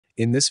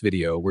In this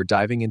video, we're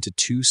diving into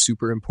two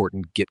super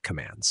important Git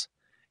commands,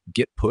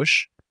 git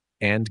push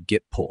and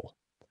git pull.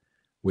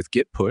 With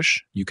git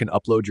push, you can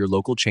upload your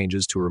local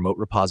changes to a remote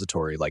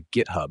repository like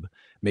GitHub,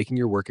 making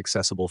your work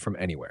accessible from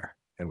anywhere.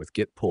 And with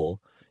git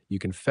pull, you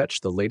can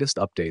fetch the latest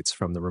updates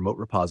from the remote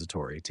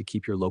repository to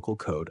keep your local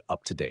code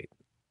up to date.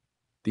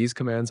 These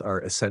commands are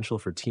essential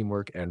for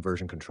teamwork and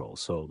version control,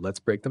 so let's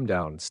break them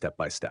down step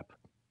by step.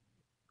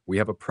 We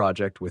have a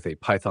project with a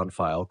Python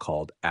file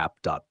called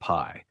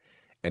app.py,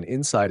 and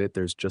inside it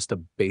there's just a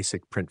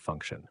basic print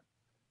function.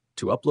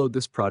 To upload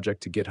this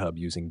project to GitHub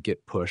using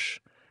git push,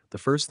 the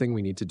first thing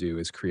we need to do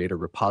is create a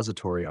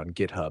repository on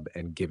GitHub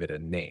and give it a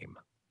name.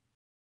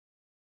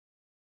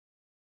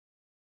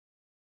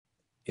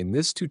 In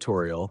this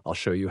tutorial, I'll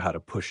show you how to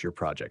push your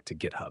project to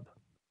GitHub.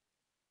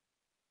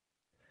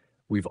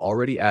 We've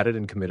already added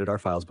and committed our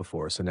files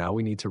before, so now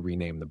we need to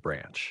rename the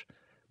branch.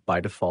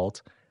 By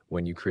default,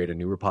 when you create a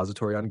new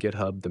repository on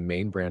GitHub, the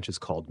main branch is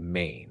called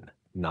main,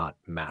 not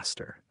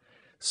master.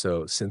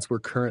 So since we're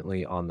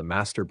currently on the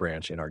master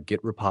branch in our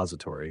Git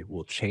repository,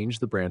 we'll change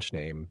the branch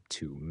name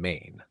to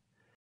main.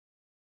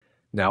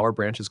 Now our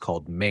branch is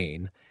called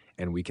main,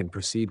 and we can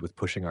proceed with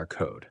pushing our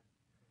code.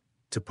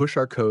 To push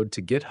our code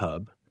to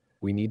GitHub,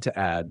 we need to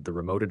add the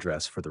remote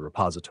address for the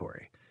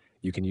repository.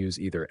 You can use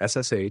either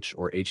SSH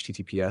or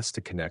HTTPS to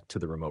connect to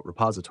the remote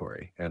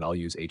repository, and I'll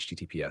use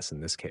HTTPS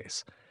in this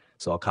case.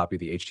 So I'll copy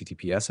the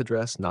HTTPS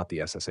address, not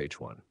the SSH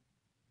one.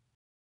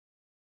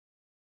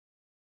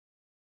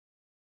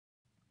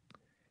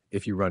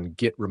 If you run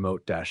git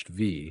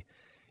remote-v,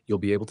 you'll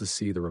be able to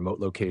see the remote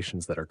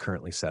locations that are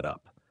currently set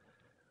up.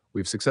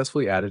 We've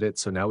successfully added it,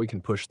 so now we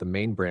can push the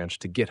main branch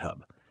to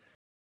GitHub.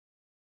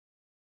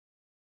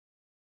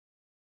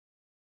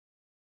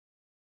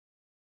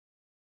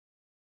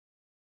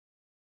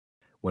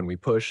 When we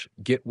push,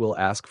 Git will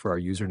ask for our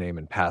username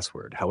and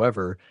password.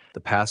 However,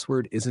 the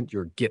password isn't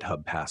your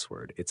GitHub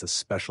password, it's a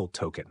special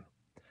token.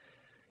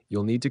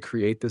 You'll need to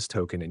create this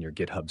token in your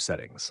GitHub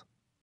settings.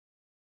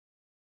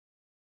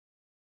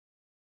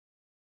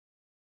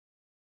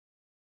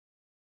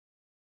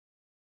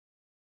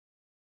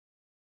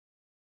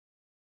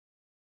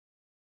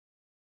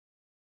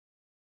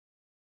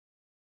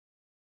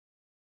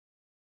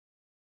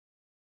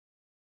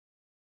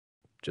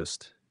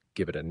 Just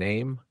give it a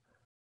name,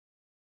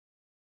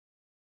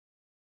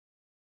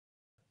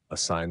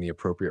 assign the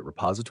appropriate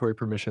repository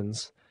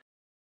permissions,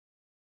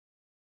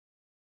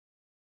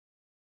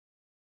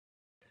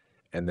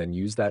 and then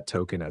use that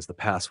token as the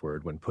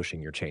password when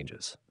pushing your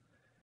changes.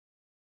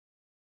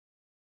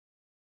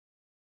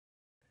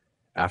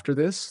 After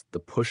this, the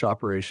push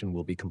operation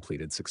will be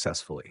completed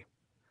successfully.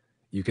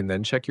 You can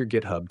then check your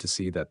GitHub to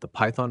see that the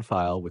Python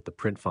file with the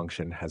print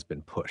function has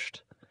been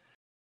pushed.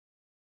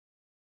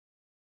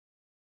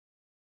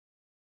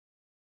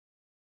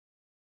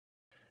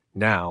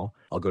 Now,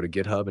 I'll go to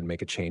GitHub and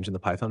make a change in the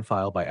Python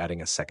file by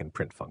adding a second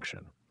print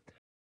function.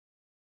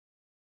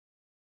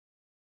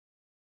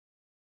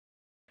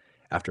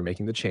 After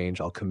making the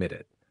change, I'll commit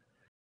it.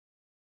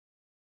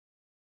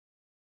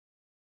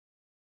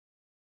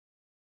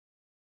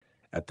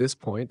 At this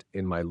point,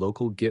 in my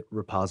local Git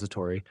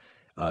repository,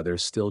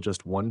 there's still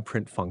just one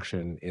print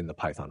function in the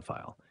Python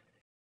file.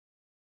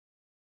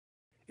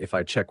 If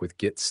I check with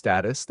git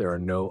status, there are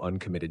no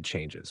uncommitted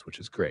changes, which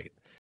is great.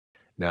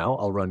 Now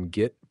I'll run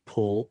git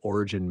pull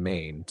origin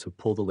main to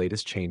pull the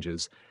latest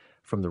changes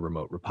from the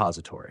remote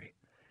repository.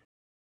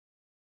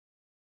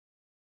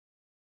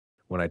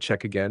 When I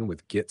check again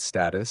with git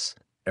status,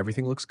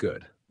 everything looks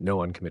good,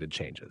 no uncommitted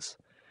changes.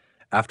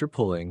 After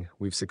pulling,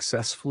 we've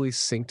successfully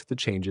synced the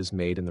changes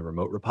made in the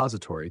remote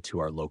repository to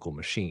our local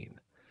machine.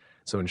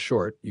 So in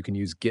short, you can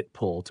use git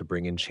pull to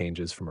bring in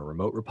changes from a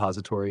remote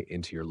repository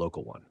into your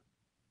local one.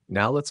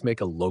 Now let's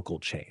make a local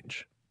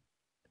change.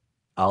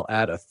 I'll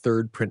add a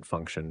third print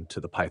function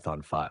to the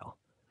Python file.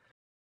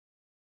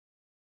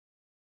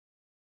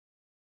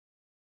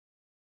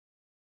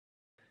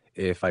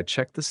 If I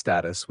check the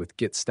status with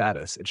git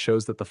status, it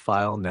shows that the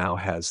file now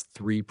has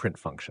 3 print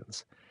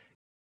functions.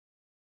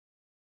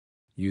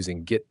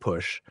 Using git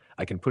push,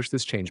 I can push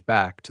this change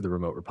back to the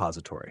remote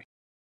repository.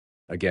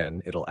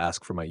 Again, it'll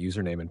ask for my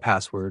username and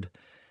password.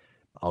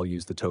 I'll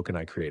use the token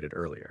I created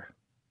earlier.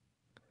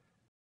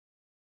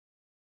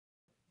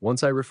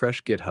 Once I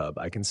refresh GitHub,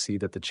 I can see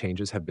that the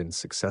changes have been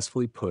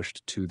successfully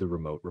pushed to the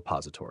remote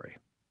repository.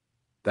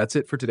 That's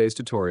it for today's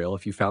tutorial.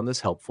 If you found this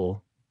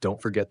helpful,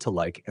 don't forget to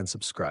like and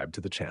subscribe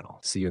to the channel.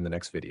 See you in the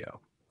next video.